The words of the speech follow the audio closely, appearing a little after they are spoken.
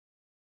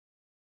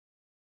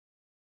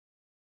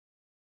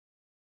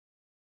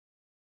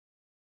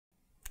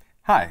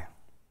Hi,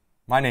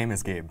 my name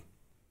is Gabe.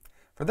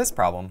 For this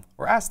problem,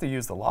 we're asked to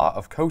use the law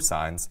of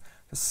cosines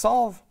to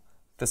solve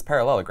this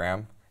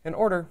parallelogram in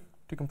order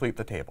to complete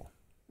the table.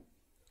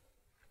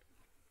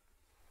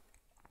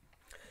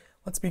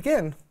 Let's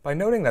begin by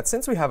noting that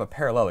since we have a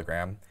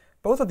parallelogram,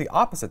 both of the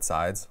opposite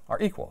sides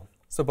are equal.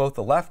 So both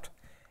the left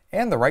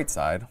and the right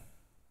side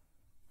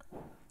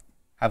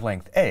have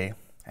length A,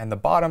 and the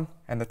bottom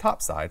and the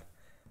top side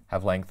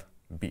have length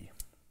B.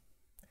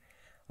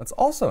 Let's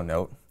also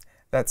note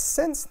that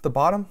since the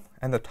bottom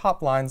and the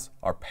top lines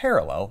are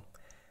parallel,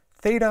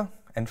 theta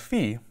and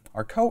phi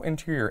are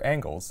co-interior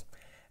angles,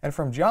 and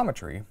from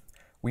geometry,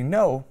 we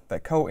know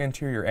that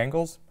co-interior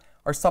angles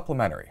are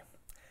supplementary.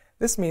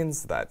 This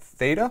means that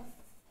theta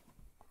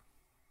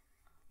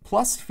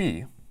plus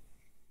phi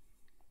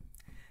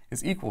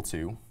is equal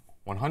to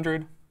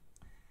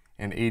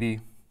 180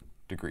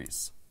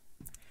 degrees.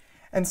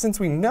 And since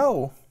we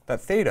know that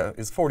theta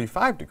is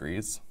 45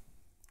 degrees,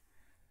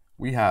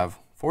 we have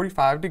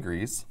 45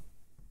 degrees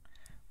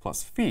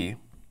plus phi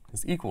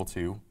is equal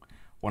to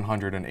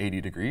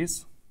 180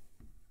 degrees.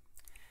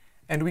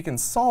 And we can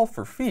solve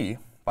for phi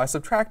by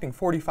subtracting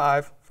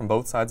 45 from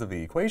both sides of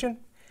the equation,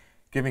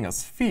 giving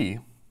us phi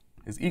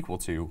is equal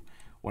to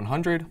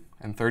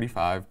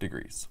 135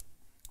 degrees.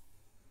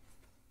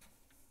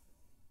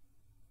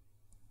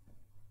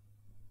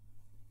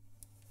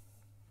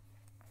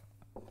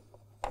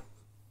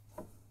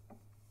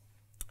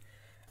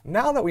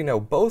 Now that we know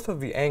both of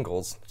the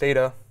angles,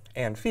 theta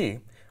and phi,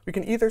 we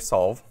can either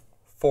solve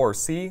for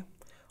C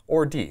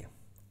or D.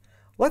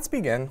 Let's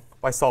begin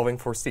by solving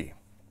for C.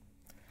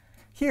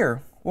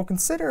 Here, we'll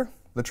consider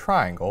the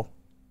triangle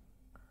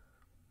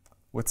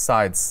with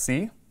sides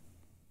C,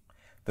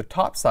 the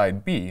top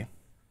side B,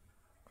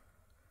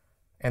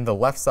 and the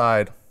left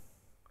side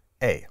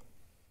A.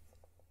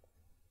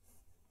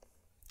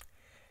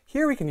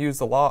 Here we can use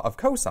the law of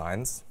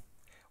cosines,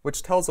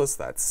 which tells us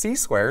that C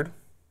squared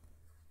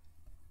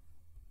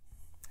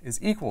is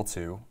equal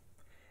to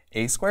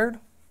A squared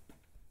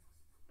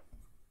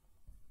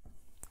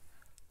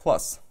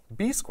plus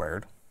B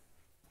squared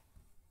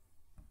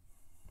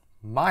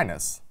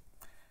minus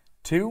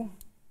 2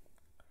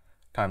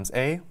 times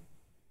A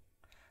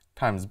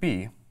times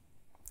B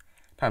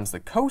times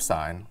the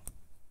cosine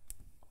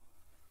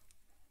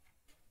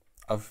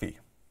of phi.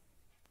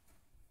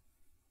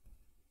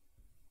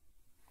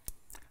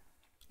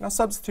 Now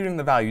substituting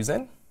the values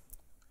in,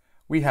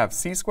 we have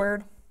C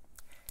squared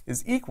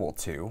is equal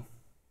to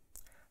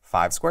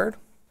 5 squared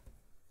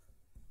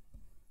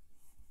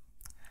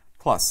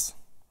plus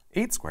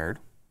 8 squared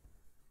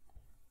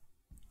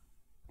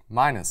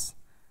minus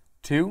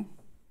 2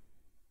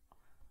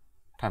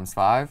 times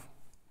 5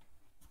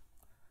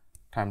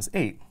 times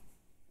 8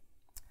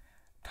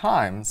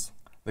 times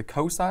the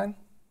cosine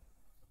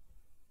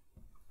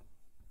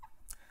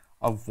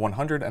of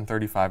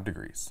 135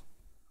 degrees.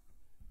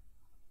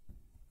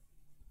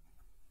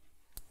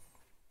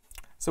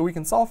 So we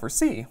can solve for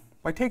C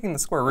by taking the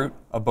square root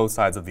of both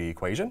sides of the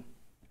equation,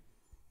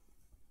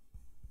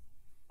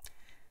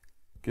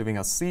 giving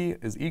us C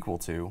is equal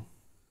to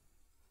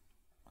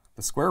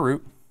the square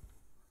root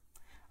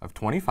of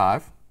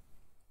 25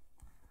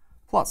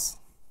 plus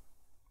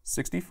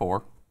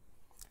 64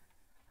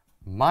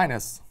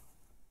 minus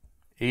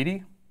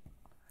 80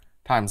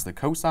 times the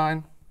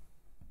cosine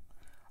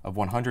of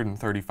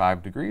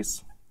 135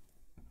 degrees.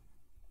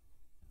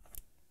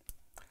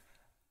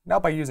 Now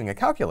by using a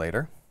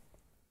calculator,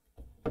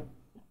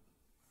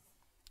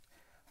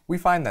 we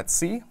find that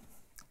C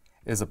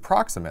is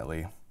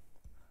approximately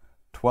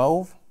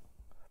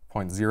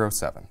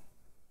 12.07.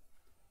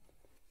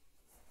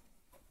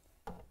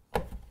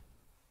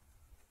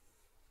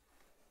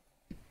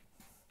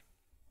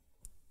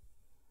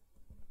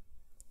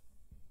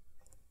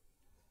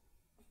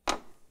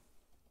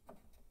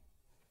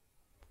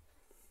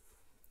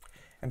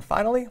 And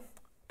finally,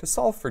 to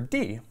solve for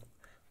D,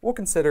 we'll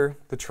consider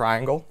the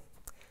triangle,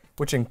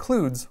 which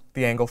includes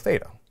the angle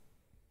theta.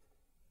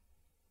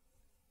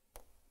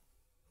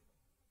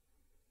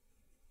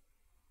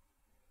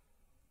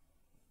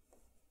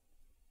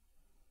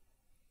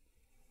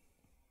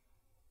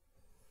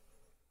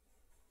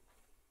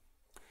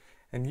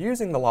 And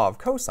using the law of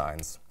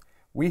cosines,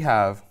 we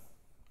have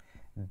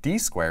D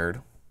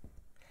squared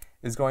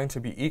is going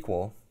to be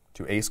equal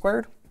to A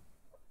squared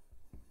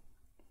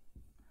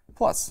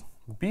plus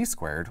B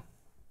squared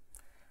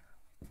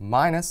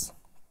minus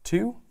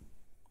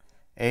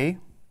 2AB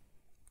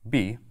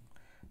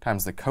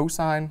times the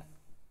cosine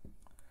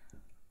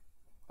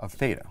of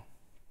theta.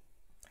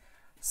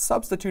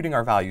 Substituting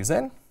our values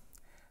in,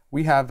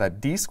 we have that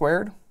D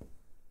squared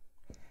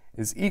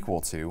is equal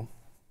to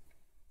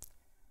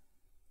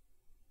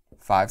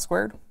 5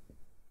 squared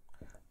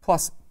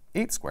plus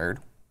 8 squared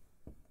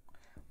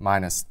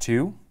minus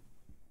 2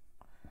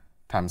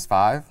 times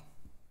 5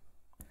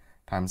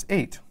 times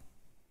 8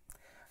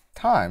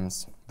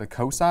 times the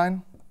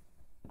cosine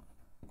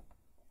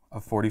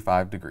of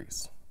 45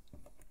 degrees.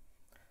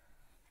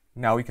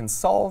 Now we can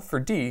solve for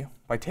D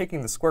by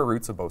taking the square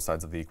roots of both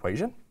sides of the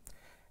equation,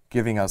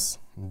 giving us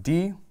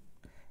D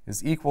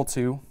is equal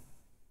to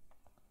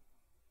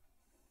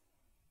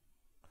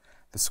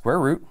the square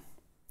root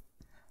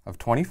of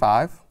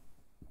 25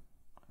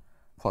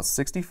 plus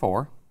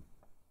 64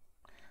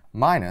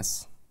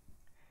 minus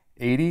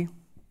 80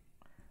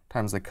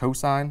 times the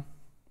cosine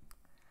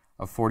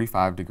of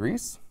 45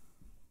 degrees.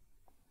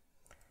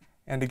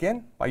 And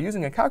again, by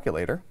using a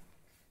calculator,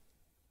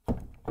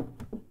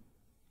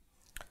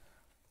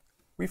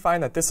 we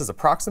find that this is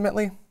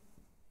approximately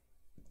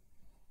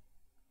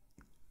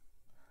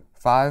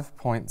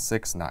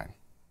 5.69.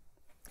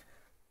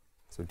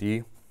 So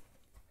D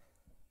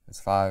is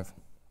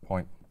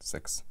 5.69.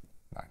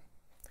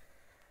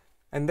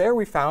 And there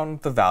we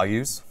found the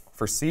values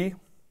for C,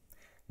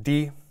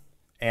 D,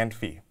 and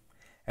phi.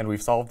 And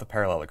we've solved the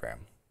parallelogram.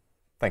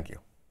 Thank you.